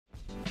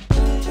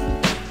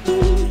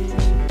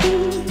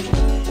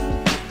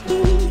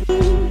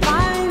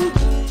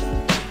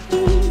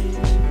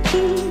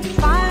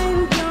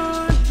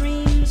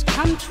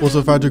What's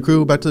up, Factory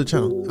Crew? Back to the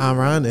channel. I'm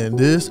Ryan, and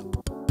this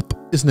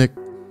is Nick.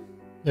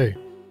 Hey.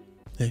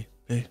 Hey.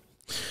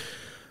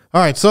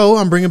 All right, so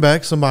I'm bringing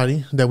back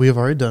somebody that we have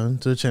already done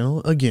to the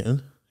channel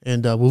again.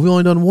 And we've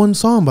only done one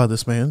song by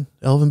this man,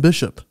 Elvin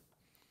Bishop.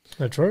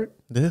 That's right.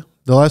 Yeah.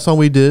 The last song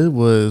we did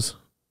was...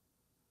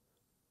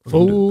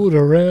 Fooled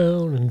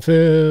around and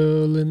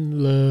fell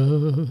in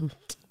love.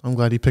 I'm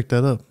glad he picked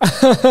that up.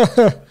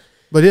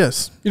 But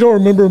yes. You don't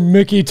remember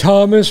Mickey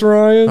Thomas,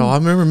 Ryan? Oh, I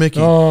remember Mickey.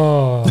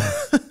 Oh.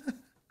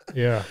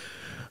 Yeah.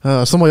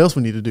 Somebody else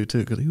we need to do, too,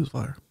 because he was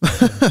fire.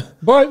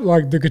 But,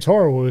 like, the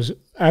guitar was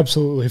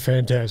absolutely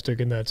fantastic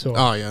in that song.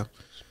 Oh, yeah.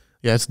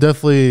 Yeah, it's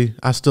definitely...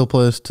 I still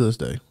play this to this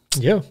day.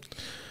 Yeah.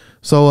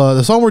 So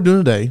the song we're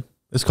doing today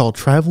is called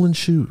Travelin'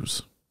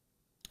 Shoes.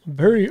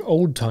 Very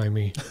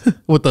old-timey.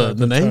 With the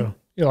name?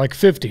 Yeah, like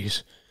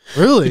 50s.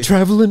 Really? The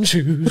Travelin'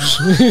 Shoes.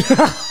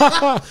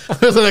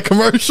 Is it a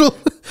commercial?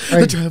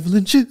 The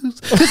Travelin'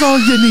 Shoes is all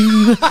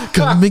you need.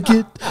 Come and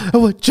get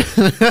what you...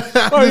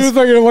 Oh, you were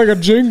thinking of like a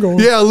jingle.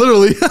 Yeah,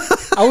 literally.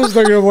 I was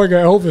thinking of like an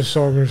Elvis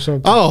song or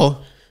something.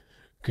 Oh.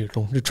 Get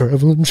on the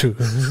Travelin'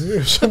 Shoes.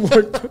 Or something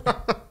like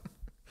that.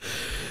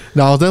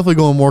 No, I was definitely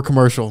going more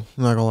commercial.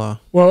 I'm not going to lie.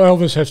 Well,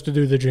 Elvis has to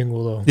do the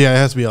jingle, though. Yeah, it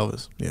has to be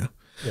Elvis. Yeah.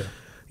 Yeah.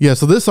 Yeah,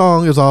 so this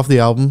song is off the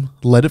album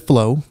Let It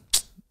Flow,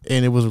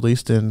 and it was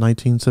released in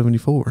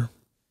 1974.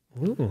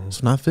 Ooh.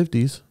 So not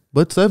 50s,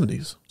 but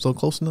 70s. So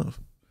close enough.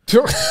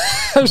 Sure,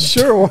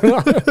 why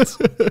not?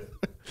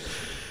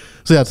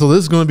 So yeah, so this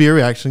is going to be a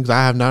reaction because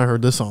I have not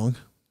heard this song.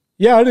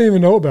 Yeah, I didn't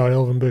even know about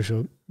Elvin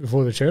Bishop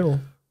before the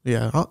channel.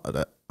 Yeah,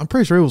 I'm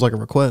pretty sure it was like a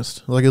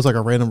request. Like it was like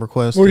a random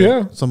request. Well,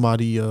 yeah.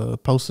 Somebody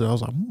posted. I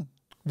was like,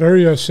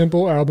 Very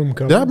simple album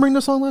cover. Did I bring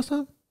this song last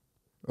time?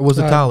 Or was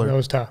it Tyler? That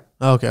was Ty.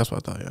 Oh, okay, that's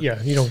what I thought. Yeah.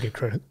 Yeah, you don't get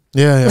credit.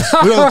 Yeah.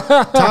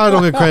 Tyler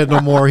don't get credit no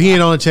more. He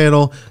ain't on the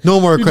channel.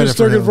 No more credit just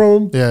for took him. it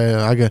from him?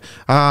 Yeah.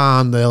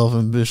 I'm the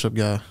Elvin Bishop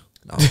guy.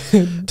 No.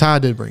 Ty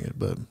did bring it,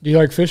 but Do you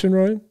like fishing,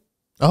 Ryan?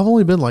 I've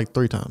only been like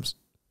 3 times.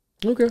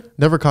 Okay.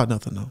 Never caught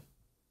nothing though.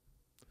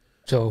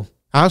 So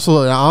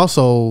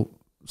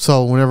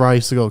So whenever I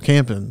used to go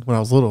camping when I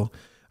was little,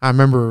 I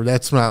remember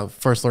that's when I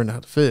first learned how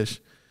to fish.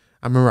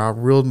 I remember I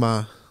reeled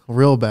my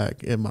reel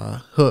back and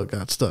my hook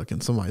got stuck in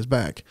somebody's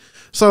back.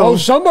 So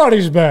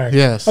somebody's back.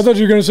 Yes. I thought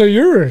you were gonna say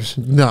yours.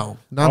 No,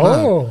 not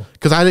mine.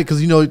 Because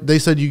they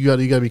said you got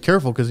to be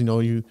careful because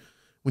when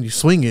you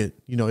swing it,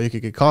 it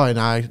could get caught,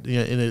 and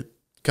it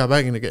got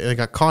back and it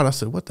got caught. I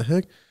said, "What the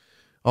heck?"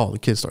 Oh, the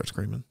kid started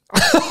screaming.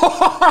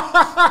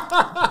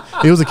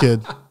 He was a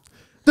kid.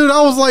 Dude,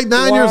 I was like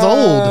 9 years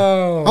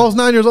old. I was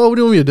 9 years old. What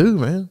do you want me to do,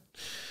 man?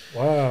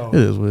 Wow. It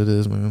is what it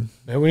is, man.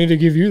 Man, we need to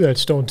give you that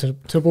Stone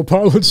Temple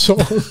Pilots song.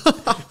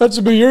 That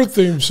should be your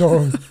theme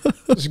song.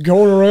 Just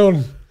going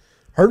around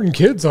hurting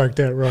kids like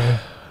that, Ryan.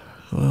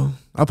 Well,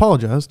 I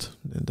apologized.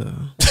 And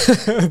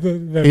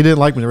he didn't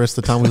like me the rest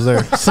of the time he was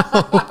there.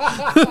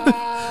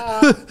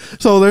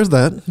 So there's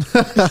that.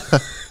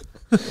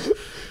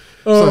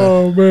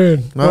 Oh,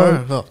 man. All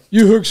right, well.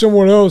 You hooked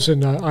someone else,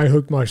 and I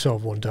hooked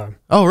myself one time.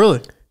 Oh,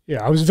 really?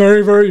 Yeah, I was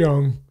very, very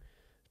young.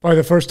 Probably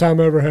the first time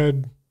I ever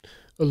had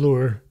a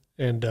lure.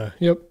 And,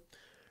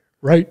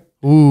 right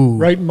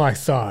in my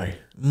thigh.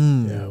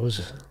 Mm. Yeah, it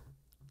was...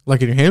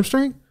 Like in your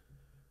hamstring?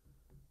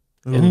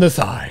 In the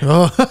thigh.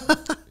 Oh.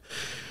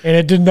 And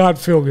it did not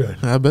feel good.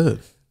 I bet.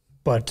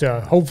 But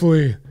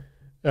hopefully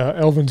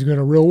Elvin's going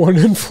to reel one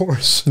in for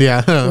us.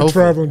 Yeah. We're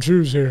Travelin'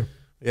 Shoes here.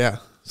 Yeah.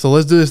 So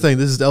let's do this thing.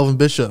 This is Elvin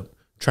Bishop,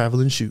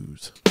 Travelin'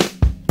 Shoes.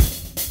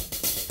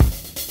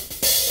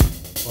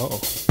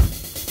 Uh-oh.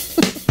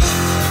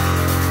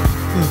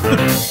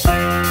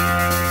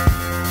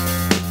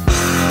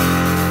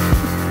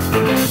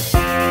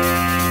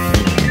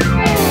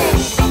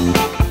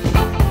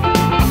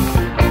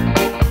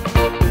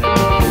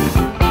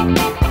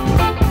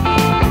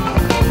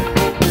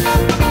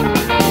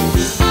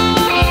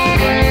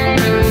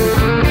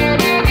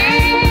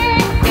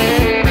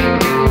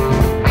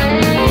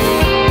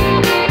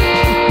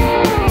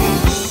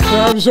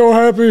 I'm so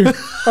happy.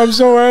 I'm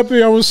so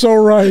happy. I was so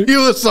right.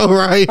 You were so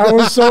right. I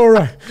was so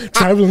right.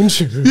 Travelin'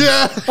 Shoes.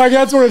 Yeah. Like,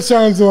 that's what it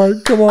sounds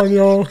like. Come on,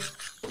 y'all.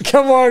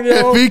 Come on,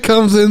 y'all. If he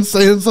comes in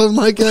saying something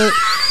like that,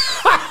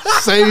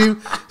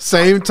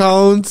 same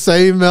tone,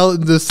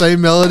 the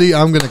same melody,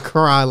 I'm gonna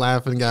cry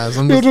laughing, guys.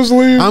 He'll just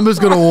leave. I'm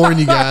just gonna warn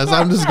you guys.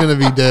 I'm just gonna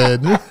be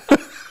dead.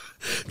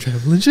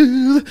 Travelin'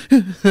 Shoes.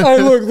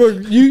 Hey, look.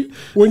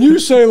 When you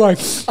say, like,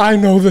 I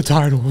know the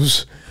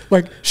titles,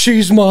 like,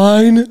 She's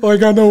Mine,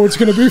 like, I know it's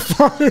gonna be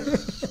fire.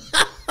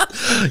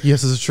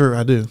 Yes, it's true.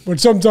 I do. But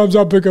sometimes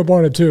I'll pick up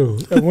on it too.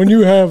 And when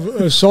you have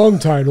a song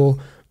title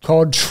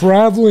called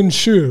Travelin'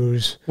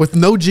 Shoes. With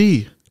no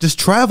G, just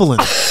traveling.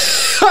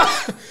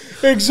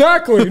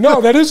 Exactly.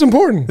 No, that is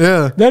important.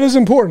 Yeah. That is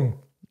important.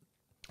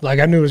 Like,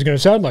 I knew it was going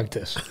to sound like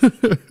this.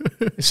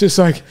 It's just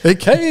like,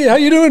 hey, how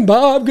you doing,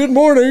 Bob? Good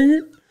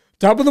morning.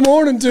 Top of the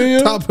morning to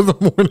you. Top of the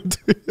morning to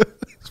you.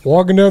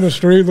 Walking down the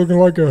street looking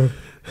like a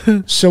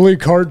silly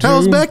cartoon.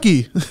 How's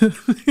Becky?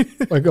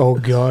 Like, oh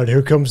God,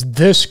 here comes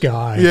this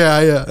guy.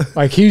 Yeah.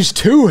 Like, he's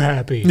too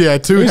happy. Yeah,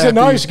 too He's happy. a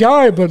nice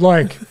guy, but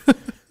like,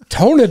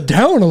 tone it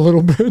down a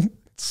little bit.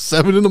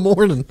 7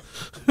 a.m.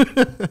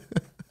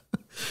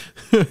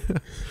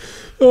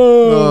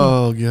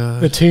 Oh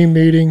God. The team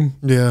meeting.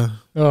 Yeah.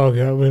 Oh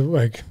God,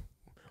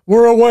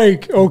 we're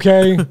awake.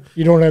 Okay,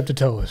 you don't have to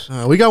tell us.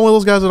 We got one of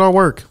those guys at our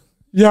work.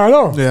 Yeah, I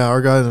know. Yeah,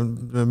 our guy,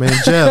 man,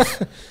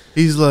 Jeff.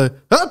 He's like,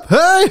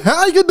 hey,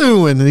 how you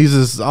doing? And he's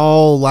just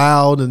all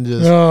loud and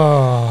just.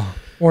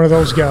 One of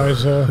those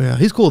guys. Yeah,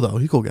 he's cool though.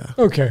 He's a cool guy.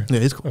 Okay. Yeah,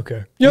 he's cool.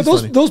 Okay. Yeah,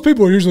 He's those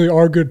people usually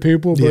are good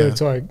people, but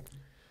it's like,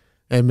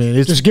 I mean,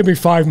 it's just give me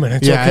 5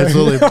 minutes. Yeah, okay? it's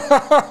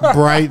literally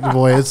bright,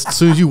 boy. It's as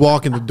soon as you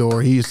walk in the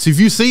door, if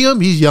you see him,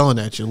 he's yelling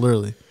at you,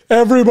 literally.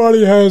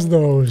 Everybody has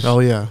those. Oh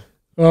yeah.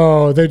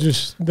 Oh, they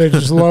just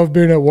love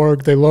being at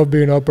work. They love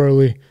being up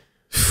early.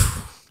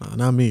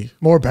 Not me.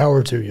 More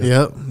power to you.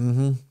 Yep.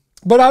 Mm-hmm.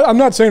 But I'm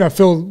not saying I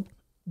feel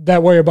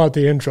that way about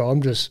the intro.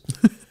 I'm just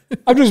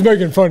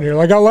making fun here.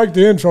 Like, I like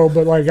the intro,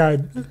 but like I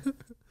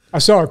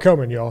saw it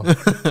coming, y'all.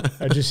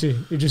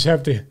 You just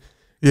have to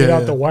get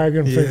out the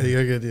wagon.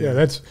 Yeah,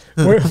 that's.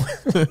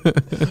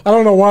 I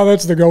don't know why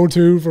that's the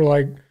go-to for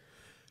like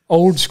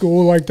old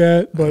school like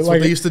that, but that's like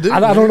what they used to do.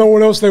 I don't know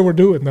what else they were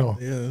doing though.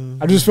 Yeah.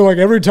 I just feel like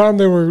every time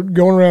they were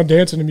going around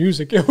dancing to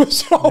music, it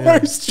was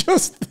always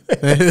just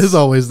this. It is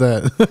always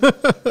that.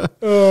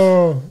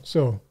 Oh,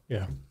 so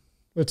yeah,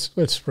 let's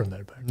run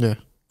that back. Yeah.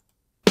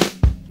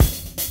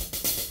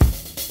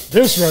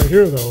 This right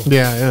here though.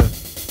 Yeah.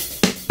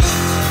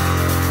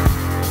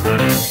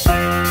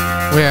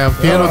 We have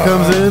piano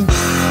comes in.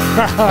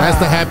 That's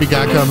the happy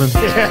guy coming.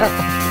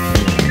 Yeah.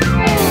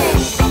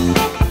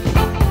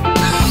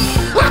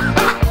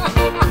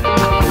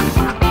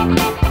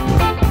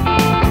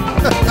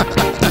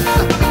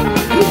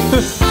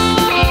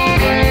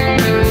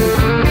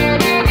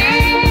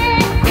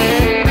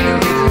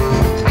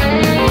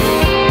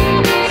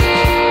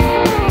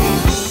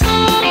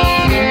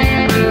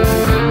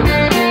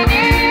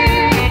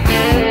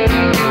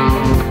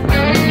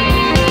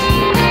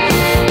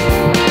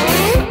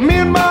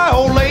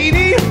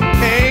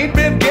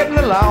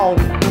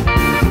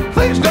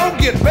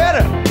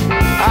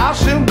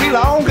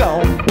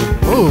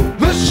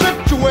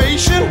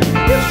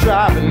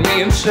 Driving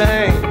me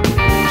insane.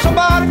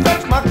 Somebody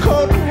fetch my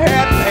coat and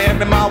hat and hand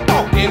me my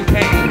walking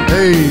cane.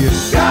 Hey.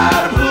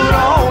 Gotta put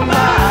on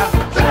my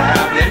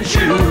traveling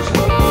shoes.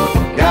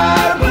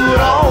 Gotta put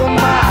on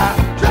my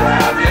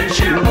traveling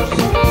shoes.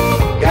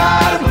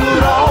 Gotta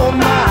put on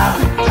my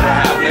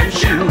traveling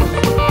shoes.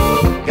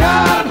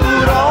 Gotta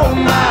put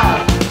on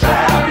my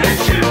traveling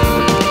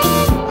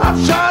shoes. I'm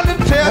trying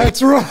to tell you.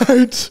 That's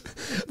right.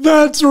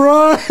 That's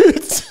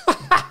right.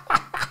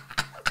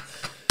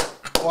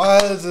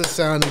 Why does it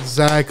sound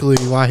exactly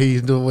why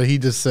he's doing what he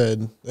just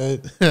said?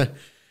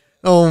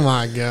 Oh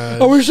my God.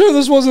 Are we sure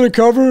this wasn't a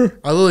cover?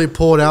 I literally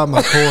pulled out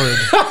my cord.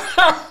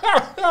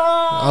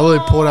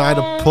 I had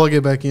to plug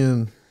it back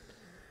in.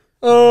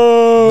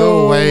 Oh.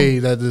 No way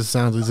that this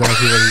sounds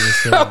exactly what he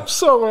just said. I'm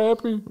so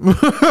happy.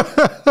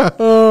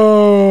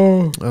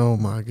 Oh. Oh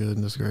my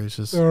goodness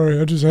gracious. Sorry,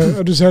 I just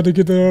had to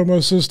get that out of my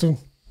system.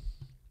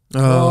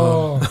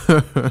 Oh.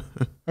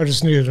 I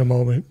just needed a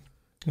moment.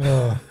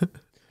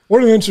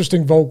 What an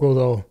interesting vocal,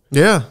 though.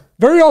 Yeah.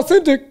 Very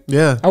authentic.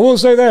 Yeah. I will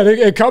say that.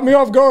 It caught me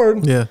off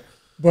guard. Yeah.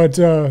 But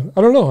I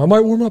don't know. I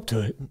might warm up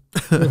to it.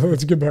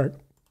 Let's get back.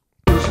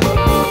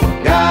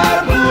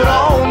 Gotta put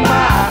on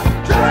my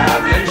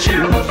traveling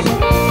shoes.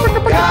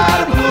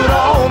 Gotta put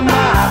on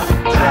my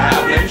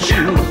traveling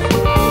shoes.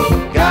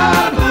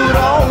 Gotta put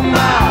on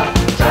my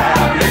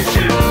traveling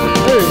shoes.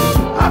 Hey.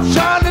 I'm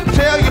trying to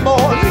tell you,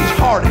 boys, these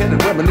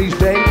hard-headed women these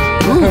days,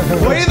 the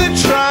way they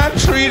try and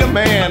treat a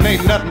man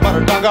ain't nothing but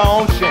a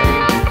doggone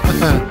shame.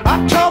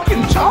 I talk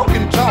and talk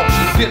and talk.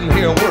 She didn't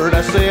hear a word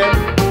I said.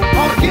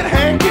 I'll get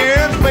Hank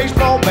Aaron's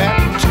baseball bat,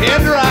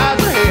 tenderize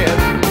her head.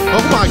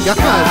 Oh my God.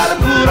 Gotta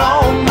put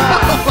on my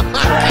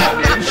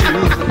traveling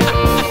shoes.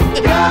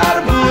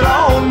 Gotta put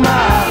on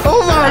my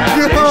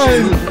traveling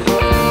shoes.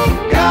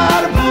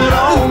 Gotta put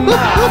on my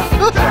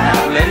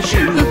traveling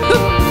shoes.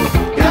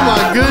 Oh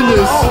my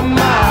goodness. Put on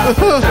my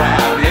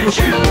traveling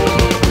shoes.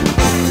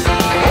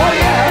 Oh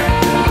yeah.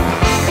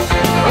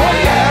 Oh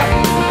yeah.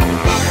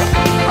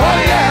 Oh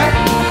yeah.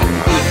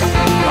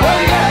 Oh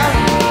yeah.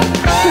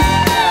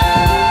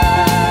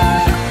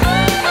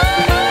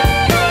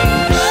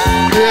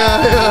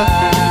 Yeah.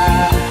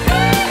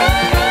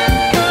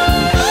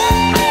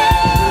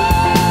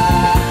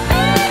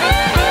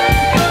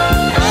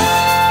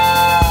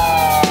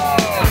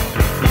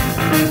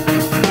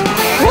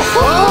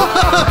 What?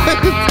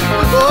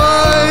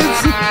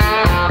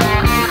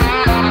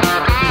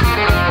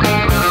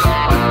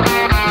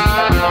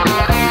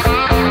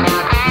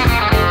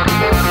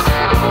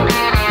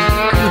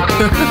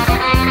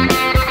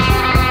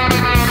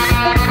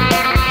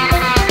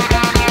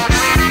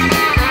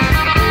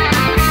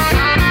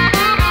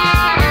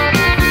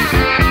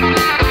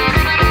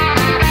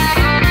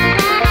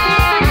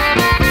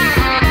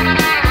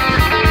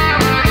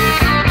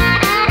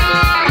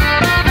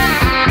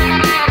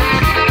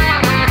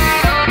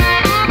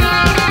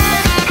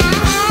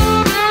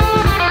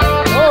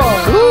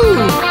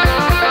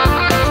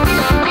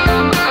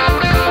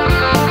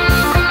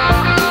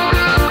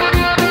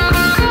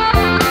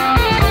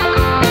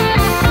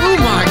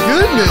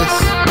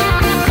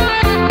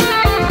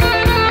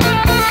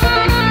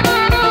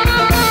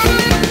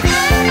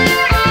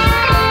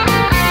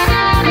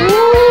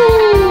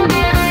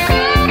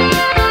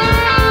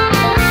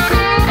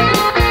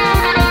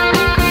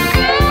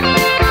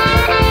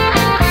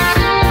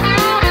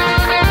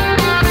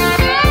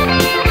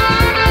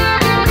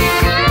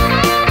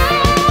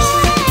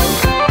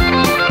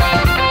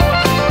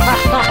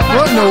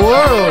 the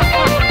world?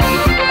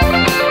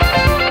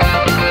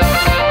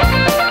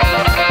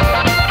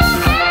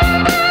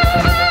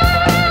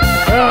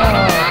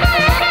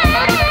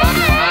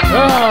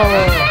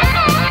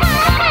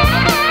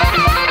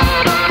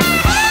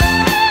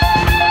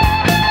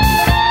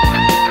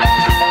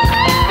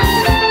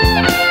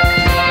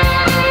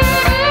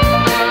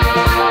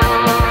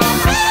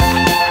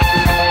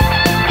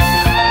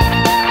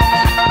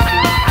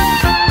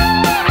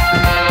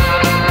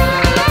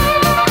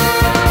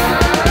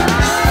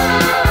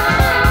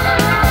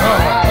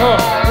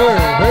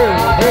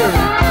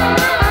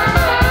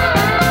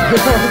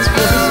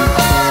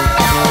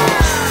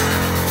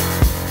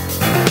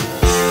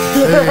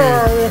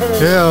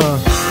 Yeah.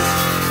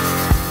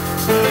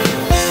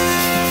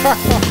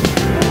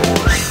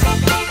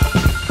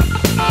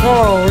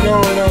 No,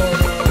 no, no, no.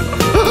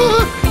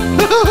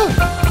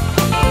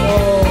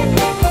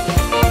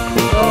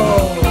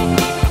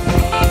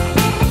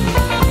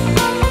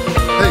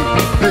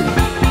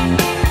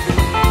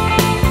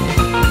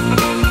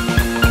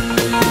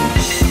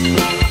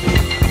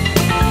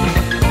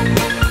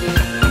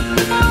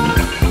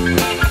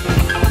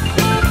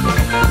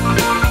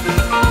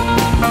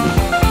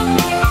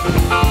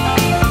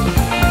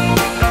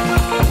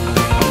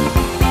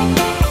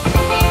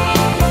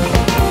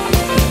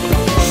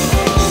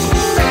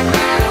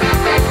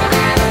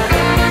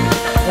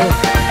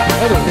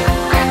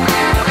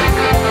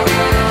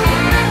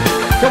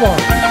 Come on.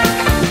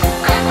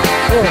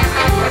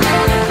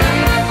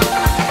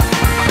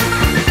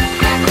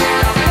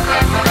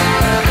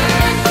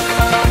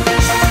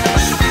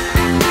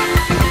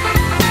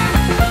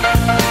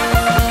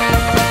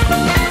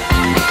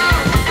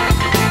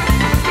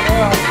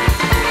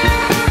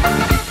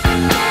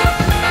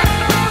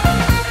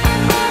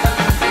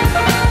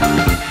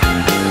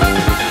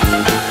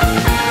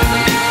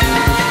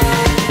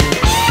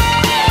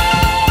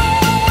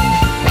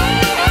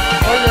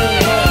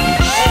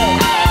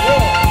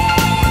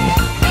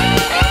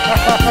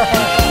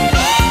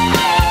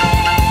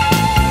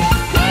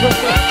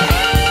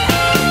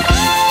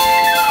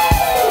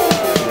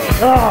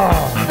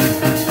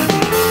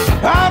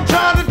 I'm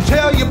trying to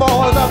tell you,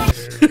 boys.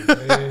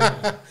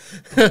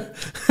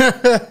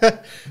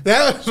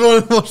 That was one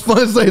of the most fun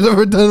things I've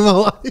ever done in my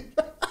life.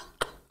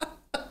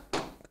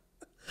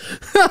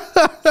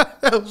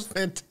 That was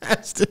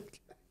fantastic.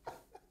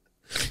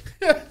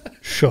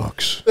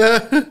 Shucks.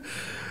 That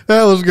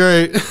was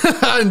great.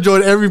 I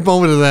enjoyed every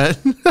moment of that.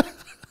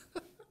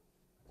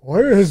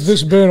 Where has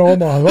this been all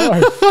my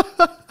life?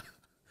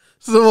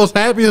 This is the most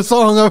happiest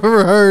song I've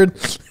ever heard.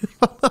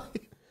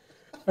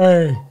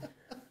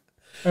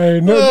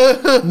 Hey,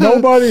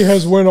 nobody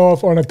has went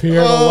off on a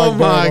piano like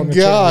that. Oh my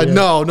God.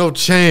 No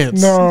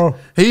chance. No.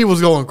 He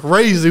was going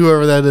crazy,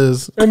 whoever that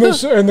is. And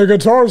the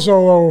guitar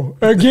solo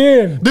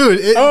again. Dude.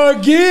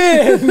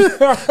 Again.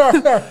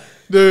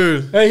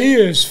 Dude. Hey, he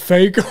is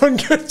fake on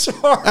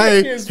guitar.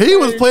 Hey, he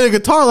was playing a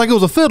guitar like it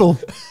was a fiddle.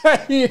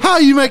 How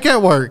you make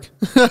that work?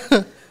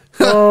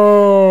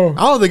 Oh.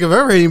 I don't think I've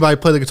ever heard anybody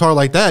play the guitar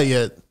like that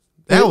yet.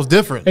 That was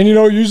different. And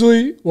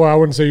usually, well, I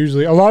wouldn't say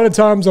usually. A lot of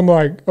times I'm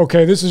like,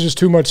 okay, this is just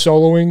too much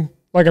soloing.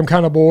 Like I'm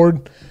kind of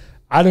bored.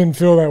 I didn't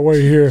feel that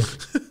way here.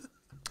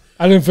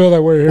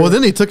 Well,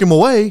 then they took him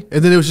away,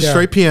 and then it was just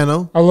straight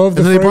piano. I love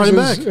the and then they brought him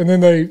phrases, back. and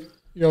then they,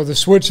 the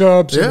switch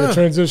ups and the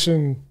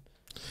transition.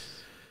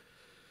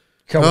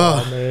 Come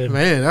on, man.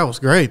 Man, that was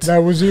great. That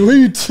was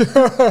elite.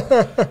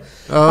 I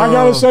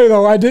gotta say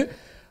though, I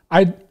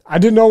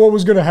didn't know what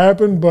was gonna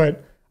happen,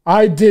 but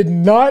I did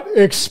not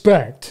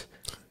expect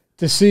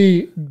to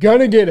see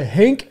gonna get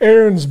Hank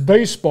Aaron's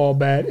baseball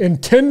bat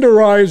and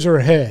tenderize her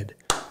head.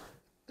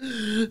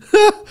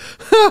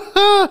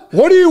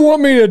 What do you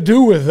want me to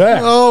do with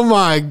that? Oh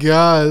my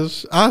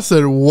gosh. I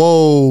said,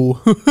 whoa.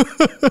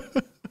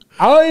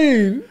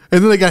 And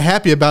then they got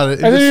happy about it.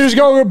 then you just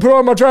go put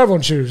on my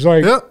traveling shoes.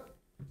 Like, Yep.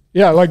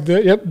 yeah, like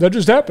that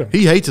just happened.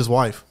 He hates his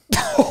wife.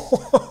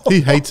 He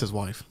hates his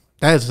wife.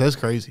 That's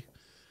crazy.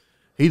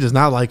 He does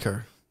not like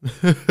her.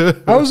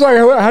 I was like,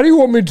 how do you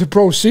want me to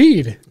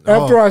proceed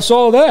after I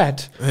saw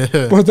that?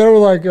 But they were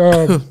like,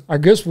 I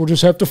guess we'll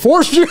just have to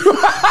force you.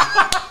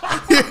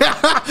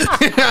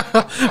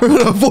 Yeah. We're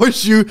going to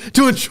force you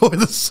to enjoy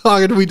the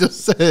song that we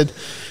just said.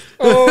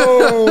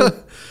 Oh,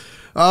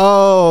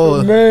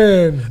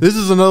 man. This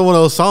is another one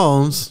of those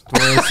songs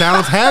where it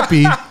sounds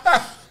happy,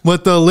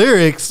 but the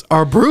lyrics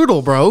are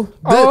brutal, bro.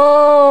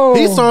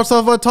 He starts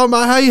off by talking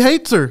about how he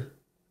hates her.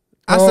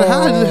 I said,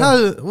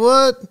 how,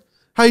 what?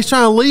 How he's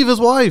trying to leave his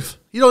wife.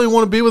 He don't even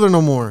want to be with her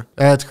no more.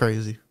 That's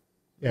crazy.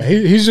 Yeah,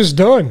 he's just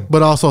done.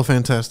 But also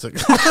fantastic.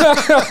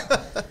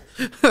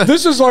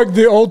 This is like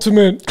the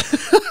ultimate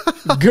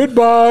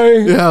goodbye.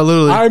 Yeah,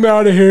 literally. I'm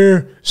out of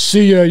here.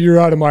 See ya.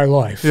 You're out of my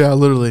life. Yeah,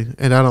 literally.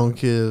 And I don't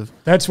give.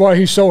 That's why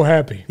he's so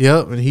happy.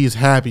 Yep, and he's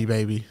happy,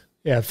 baby.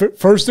 Yeah,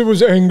 first it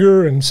was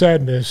anger and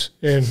sadness,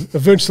 and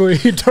eventually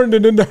he turned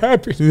it into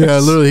happiness. Yeah,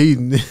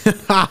 literally.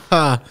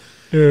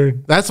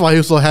 Dude. That's why he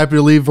was so happy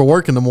to leave for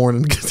work in the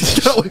morning, because he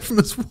got away from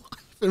his wife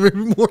every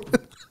morning.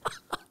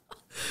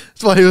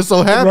 why he was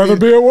so happy. I'd rather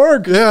be at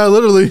work. Yeah,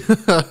 literally.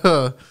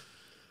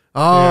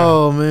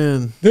 Oh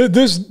man,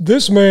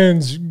 This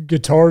man's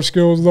guitar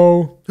skills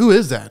though. who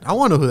is that? I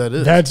want to know who that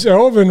is. That's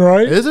Elvin,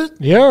 right? Is it?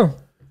 Yeah,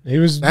 he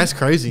was. That's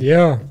crazy.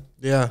 Yeah,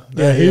 Yeah,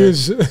 he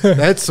is.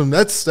 That's some.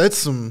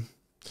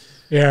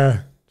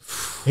 Yeah,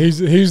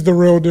 he's the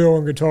real deal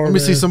on guitar. Let me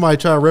see somebody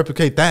try to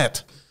replicate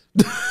that.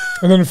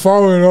 And then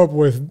following up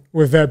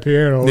with that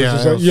piano. Yeah,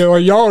 Just like,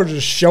 like y'all are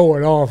just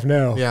showing off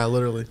now. Yeah,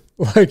 literally.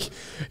 Like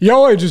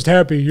y'all ain't just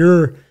happy.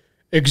 You're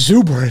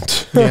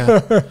exuberant. Yeah.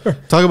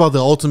 Talk about the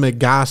ultimate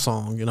guy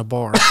song in a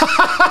bar.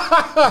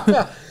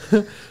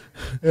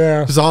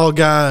 Yeah. It's all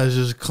guys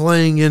just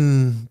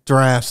clanging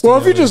drafts. Well,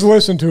 if you just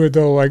listen to it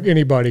though, like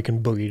anybody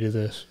can boogie to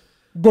this.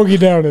 Boogie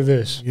down to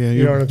this. yeah,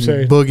 you know what I'm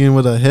saying? Boogieing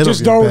with a head Just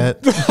of your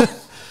don't-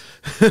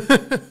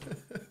 bat.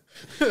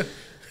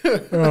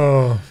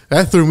 Oh,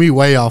 That threw me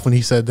way off when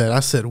he said that.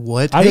 I said,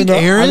 "What? I Hank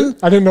didn't know, Aaron?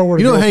 I didn't know where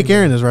to You know go who Hank from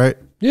Aaron is, right?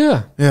 there.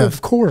 Yeah. Yeah.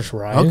 Of course,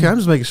 right. Okay, I'm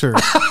just making sure.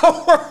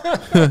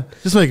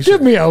 Just making sure.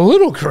 Give me a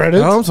little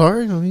credit. Oh, I'm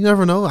sorry. You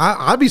never know.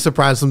 I'd be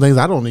surprised some things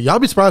I don't know. Y'all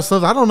be surprised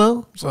stuff I don't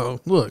know. So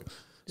look,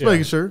 just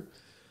making sure.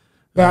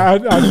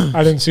 But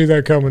I didn't see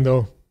that coming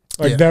though.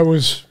 Like Yeah. that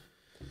was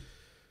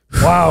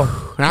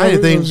wow. I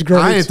didn't think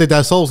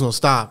that soul was gonna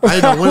stop. I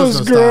didn't know That when it was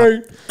was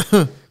gonna stop.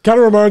 great. Kind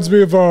of reminds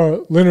me of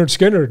Leonard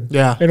Skinner.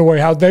 Yeah. In a way,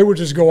 how they would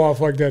just go off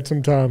like that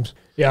sometimes.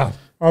 Yeah.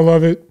 I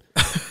love it.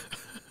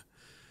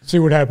 See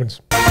what happens.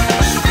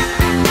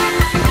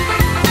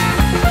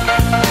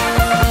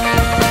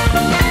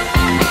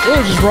 It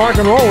was just rock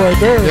and roll right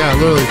there. Yeah,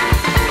 literally.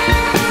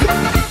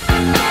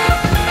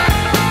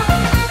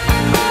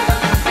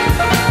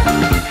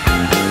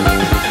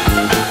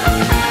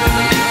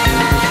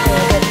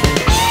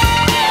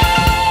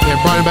 Yeah,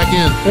 brought him back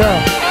in. Yeah.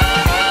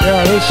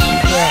 Yeah, this.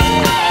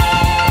 Yeah.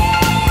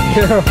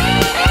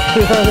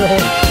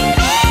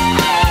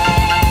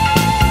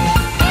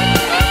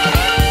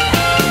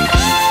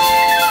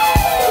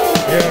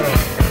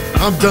 Yeah.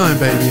 I'm done,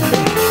 baby.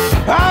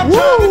 I'm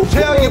trying to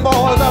tell you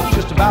boys I've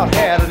just about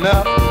had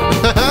enough.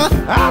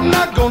 I'm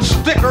not gonna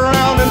stick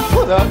around and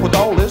put up with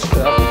all this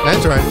stuff.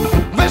 That's right.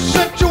 This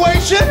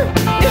situation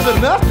is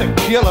enough to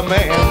kill a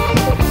man.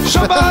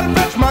 Somebody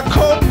fetch my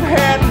coat and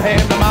hat and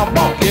hand me my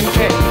walking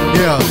cane.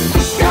 Yeah.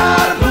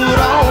 Gotta put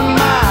on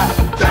my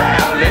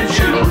traveling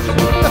shoes.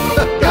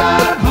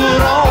 Gotta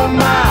put on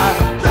my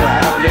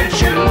traveling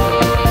shoes.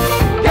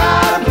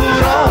 Gotta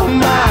put on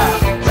my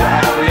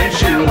traveling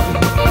shoes.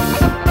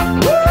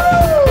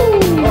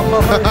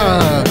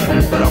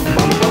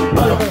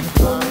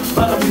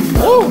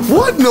 Oh,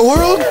 what in the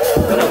world?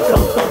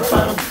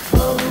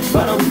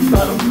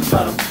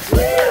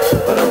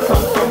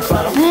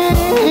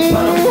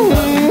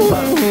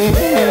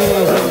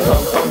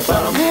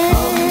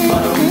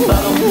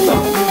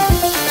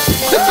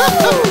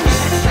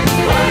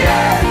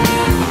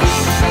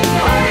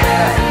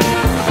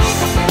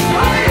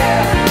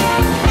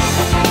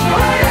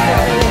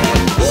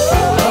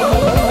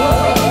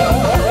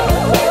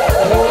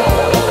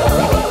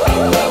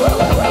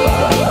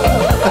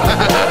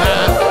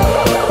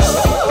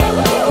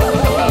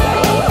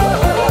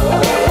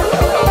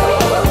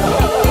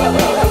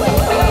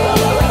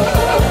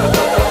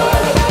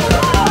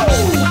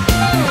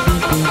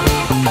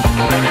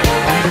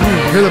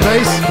 Hear the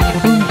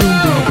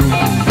bass?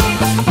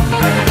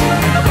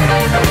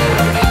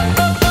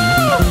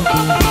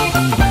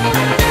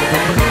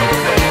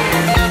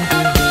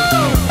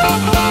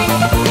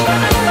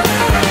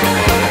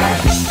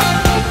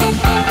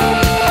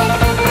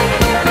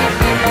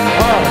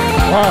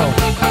 Wow.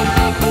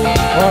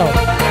 Wow.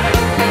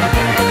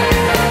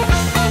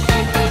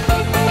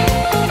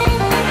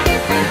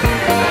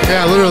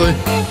 Yeah, literally.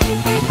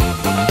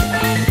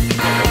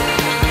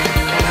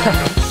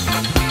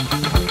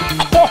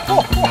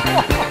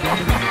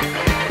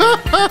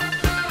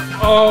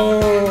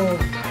 Oh.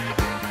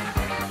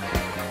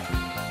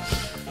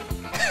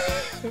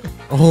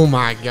 Oh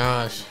my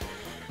gosh.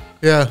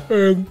 Yeah.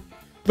 And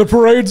the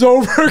parade's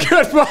over.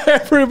 Goodbye,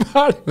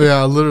 everybody.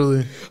 Yeah,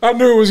 literally. I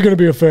knew it was going to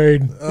be a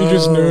fade. You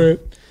just knew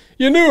it.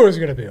 You knew it was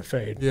going to be a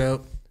fade. Yeah.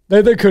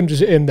 They couldn't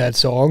just end that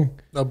song.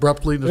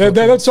 Abruptly.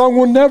 That song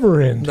will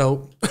never end.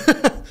 Nope.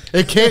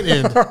 It can't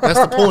end. That's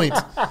the point.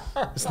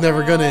 It's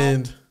never gonna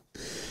end.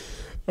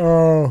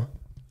 Oh,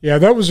 yeah,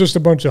 that was just a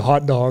bunch of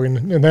hot dog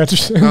and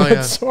that's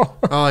yeah. song.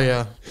 Oh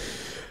yeah.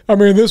 I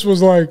mean, this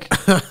was like,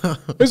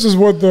 this is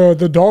what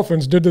the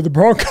Dolphins did to the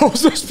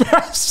Broncos this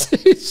past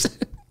season.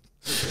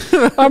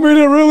 I mean,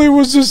 it really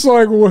was just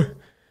like,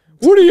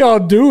 what are y'all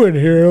doing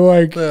here?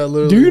 Like, Yeah,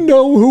 literally. do you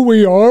know who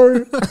we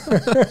are?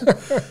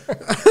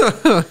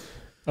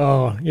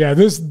 Oh, yeah,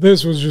 this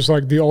was just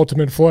like the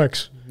ultimate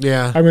flex.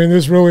 Yeah. I mean,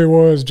 this really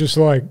was just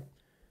like,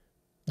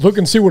 look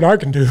and see what I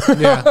can do.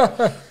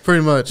 Yeah.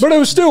 Pretty much. But it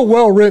was still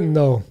well written,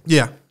 though.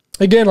 Yeah.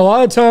 Again, a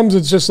lot of times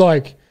it's just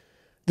like,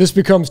 this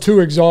becomes too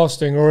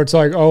exhausting, or it's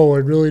like, oh,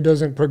 it really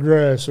doesn't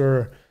progress,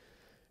 or,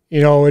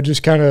 you know, it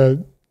just kind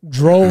of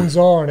drones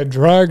on, it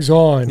drags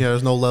on. Yeah,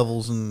 there's no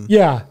levels and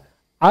Yeah.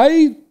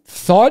 I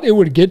thought it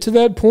would get to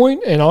that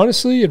point, and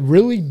honestly, it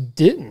really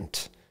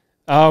didn't.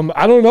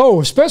 I don't know,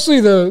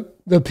 especially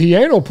the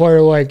piano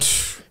player. Like,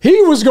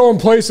 he was going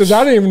places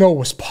I didn't even know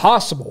was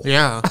possible.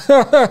 Yeah.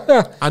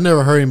 I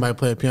never heard anybody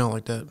play a piano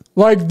like that.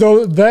 Like,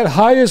 that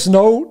highest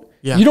note,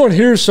 you don't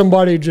hear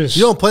somebody just...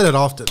 You don't play that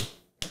often.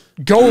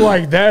 Go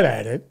like that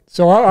at it.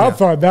 So I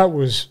thought that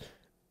was...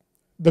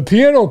 The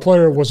piano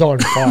player was on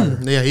fire.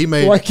 Yeah, he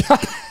made... Like,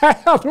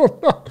 I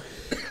don't know.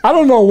 I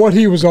don't know what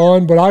he was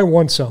on, but I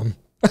want some.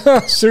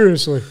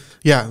 Seriously.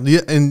 Yeah,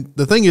 and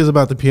the thing is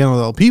about the piano,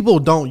 though, people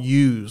don't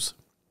use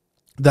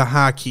the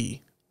high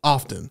key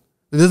often.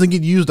 It doesn't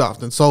get used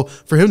often. So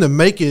for him to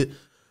make it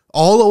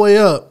all the way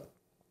up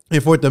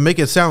and for it to make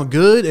it sound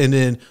good and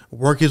then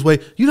work his way,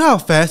 you know how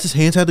fast his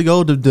hands had to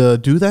go to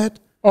do that?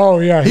 Oh,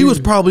 yeah. He was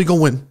probably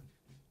going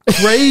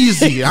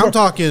crazy. I'm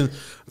talking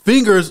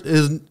fingers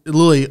is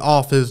literally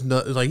off his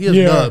nubs. Like, he has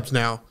nubs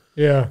now.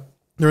 Yeah.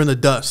 They're in the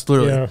dust,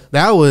 literally. Yeah.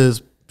 That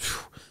was,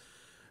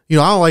 you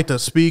know, I don't like to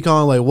speak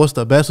on, like, what's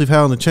the best we've had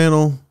on the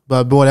channel,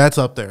 but, boy, that's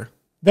up there.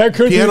 That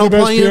could Piano be the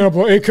best playing? piano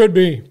player. It could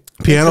be.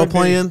 Piano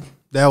playing,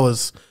 that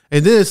was,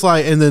 and then it's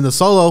like, and then the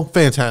solo,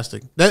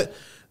 fantastic.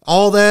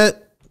 All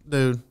that,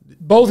 dude.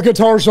 Both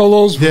guitar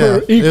solos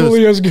were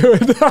equally as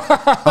good.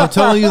 I'm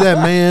telling you, that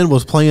man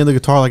was playing the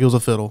guitar like it was a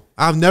fiddle.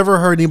 I've never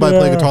heard anybody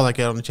play guitar like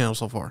that on the channel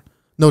so far.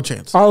 No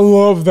chance. I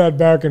love that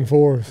back and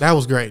forth. That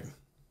was great.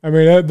 I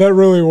mean, that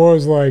really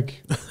was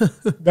like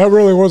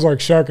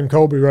Shaq and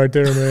Kobe right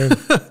there, man.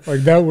 Like,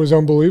 that was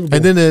unbelievable.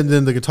 And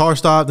then the guitar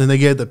stopped. Then they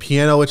gave the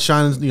piano its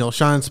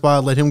shining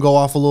spot. Let him go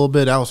off a little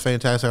bit. That was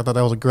fantastic. I thought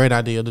that was a great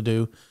idea to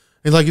do.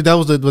 And like that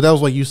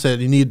was what you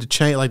said. You needed to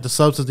change. Like, the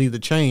substance needed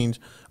to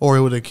change, or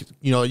it would have.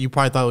 You know, you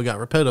probably thought it got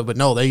repetitive, but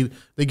no, they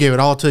gave it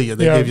all to you.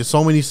 They gave you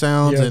so many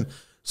sounds and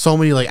so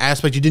many like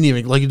aspects you didn't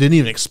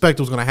even expect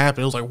it was going to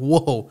happen. It was like,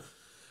 whoa.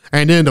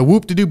 And then the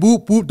whoop de doo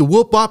whoop whoop, the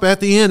whoop bop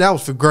at the end. That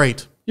was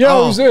great.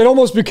 Yeah, it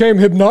almost became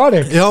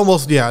hypnotic. It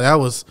almost, that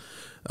was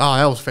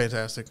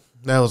fantastic.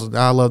 I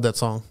love that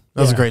song.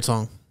 That was a great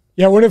song.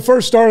 Yeah, when it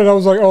first started, I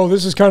was like, oh,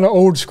 this is kind of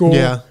old school.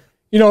 Yeah.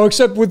 You know,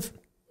 except with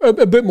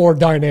a bit more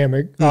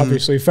dynamic,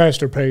 obviously,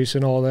 faster pace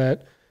and all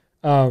that.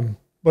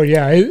 But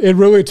yeah, it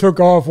really took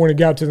off when it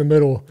got to the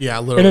middle. Yeah,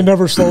 literally. And it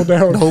never slowed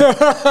down.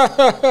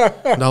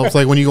 No, it's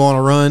like when you go on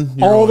a run.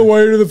 All the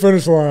way to the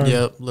finish line.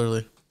 Yep,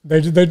 literally. They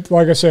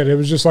like I said, it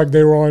was just like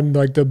they were on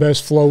like the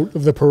best float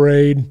of the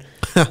parade.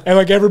 And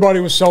like everybody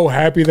was so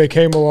happy they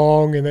came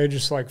along and they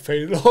just like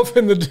faded off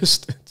in the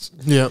distance.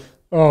 Yep.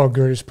 Oh,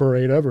 greatest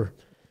parade ever.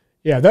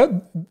 Yeah,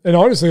 and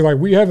honestly, like,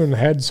 we haven't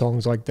had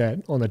songs like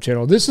that on the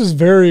channel. This is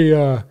very,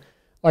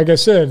 like I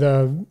said,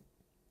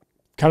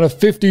 kind of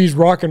 50s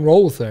rock and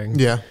roll thing.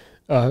 Yeah.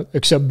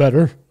 Except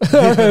better,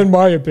 in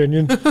my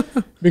opinion,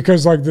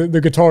 because like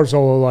the guitar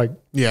solo, like,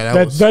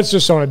 that's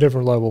just on a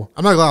different level.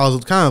 I'm not glad.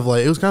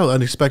 It was kind of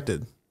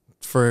unexpected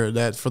for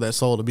that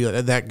solo to be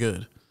like that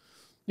good.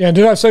 Yeah, and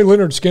did I say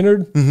Leonard Skinner?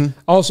 Mm-hmm.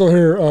 I also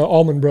hear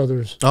Allman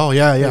Brothers. Oh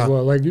yeah. As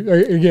well. Like,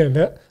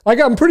 again,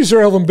 I'm pretty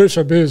sure Elvin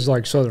Bishop is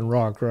like Southern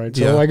rock, right?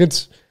 So like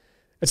it's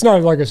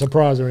not like a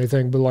surprise or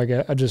anything, but like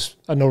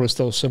I noticed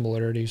those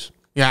similarities.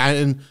 Yeah,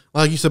 and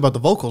like you said about the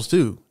vocals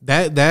too,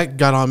 that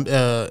got on.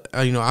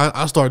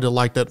 I started to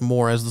like that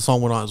more as the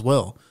song went on as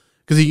well,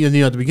 because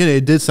at the beginning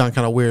it did sound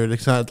kind of weird. It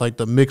sounded like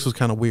the mix was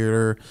kind of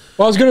weirder.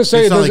 Well, I was gonna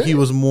say it sounded like he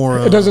was more.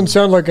 It doesn't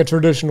sound like a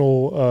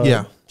traditional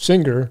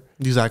singer.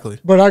 Exactly.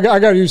 But I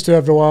got used to it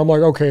after a while. I'm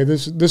like, okay,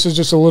 this is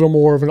just a little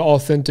more of an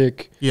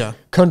authentic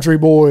country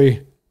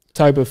boy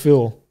type of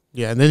feel.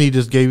 Yeah, and then he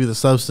just gave you the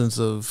substance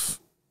of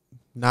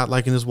not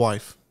liking his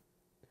wife.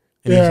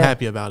 And he's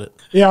happy about it.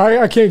 Yeah,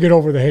 I can't get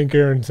over the Hank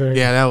Aaron thing.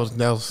 Yeah, that was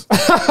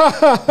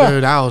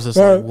dude, I was just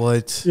like,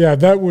 what? Yeah,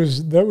 that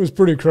was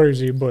pretty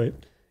crazy. But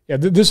yeah,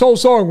 this whole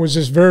song was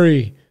just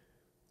very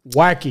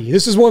wacky.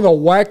 This is one of the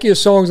wackiest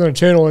songs on the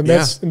channel, and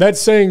that's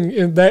saying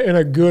in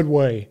a good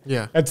way.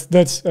 Yeah,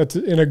 that's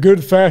in a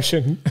good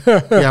fashion.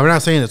 Yeah, we're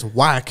not saying it's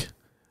whack.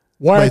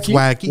 Wacky,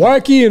 it's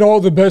wacky in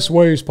all the best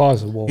ways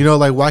possible. You know,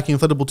 like wacky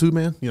inflatable too,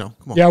 man. You know,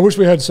 come on. Yeah, I wish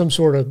we had some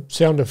sort of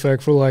sound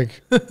effect for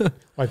like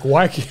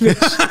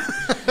wackiness.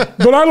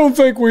 But I don't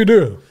think we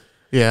do.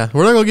 Yeah,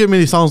 we're not gonna get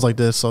many songs like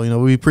this, so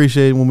we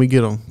appreciate it when we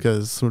get them,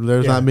 because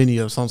there's not many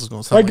of songs that's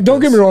gonna sound like don't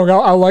get me wrong,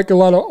 I like a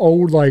lot of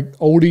old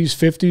oldies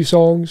 50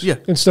 songs,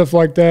 and stuff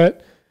like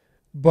that.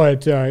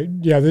 But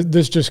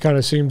this just kind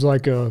of seems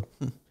like a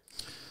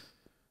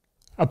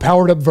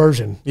powered up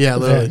version. Yeah,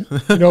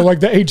 literally. Like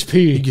the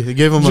HP.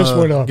 Give them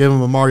went up. Give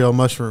them a Mario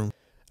mushroom.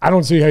 I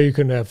don't see how you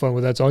couldn't have fun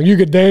with that song. You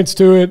could dance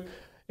to it.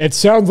 It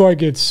sounds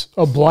like it's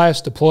a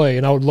blast to play,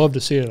 and I would love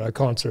to see it at a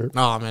concert.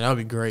 Oh, man, that would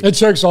be great. It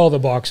checks all the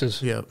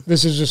boxes. Yeah.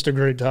 This is just a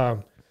great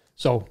time.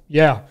 So,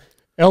 yeah.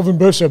 Elvin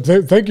Bishop,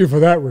 thank you for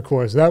that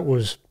request. That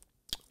was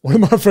one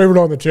of my favorite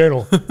on the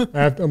channel,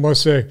 I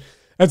must say.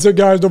 That's it,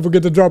 guys. Don't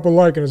forget to drop a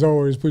like, and as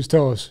always, please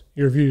tell us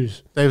your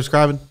views. Stay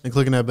subscribing and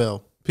clicking that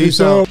bell. Peace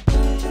out.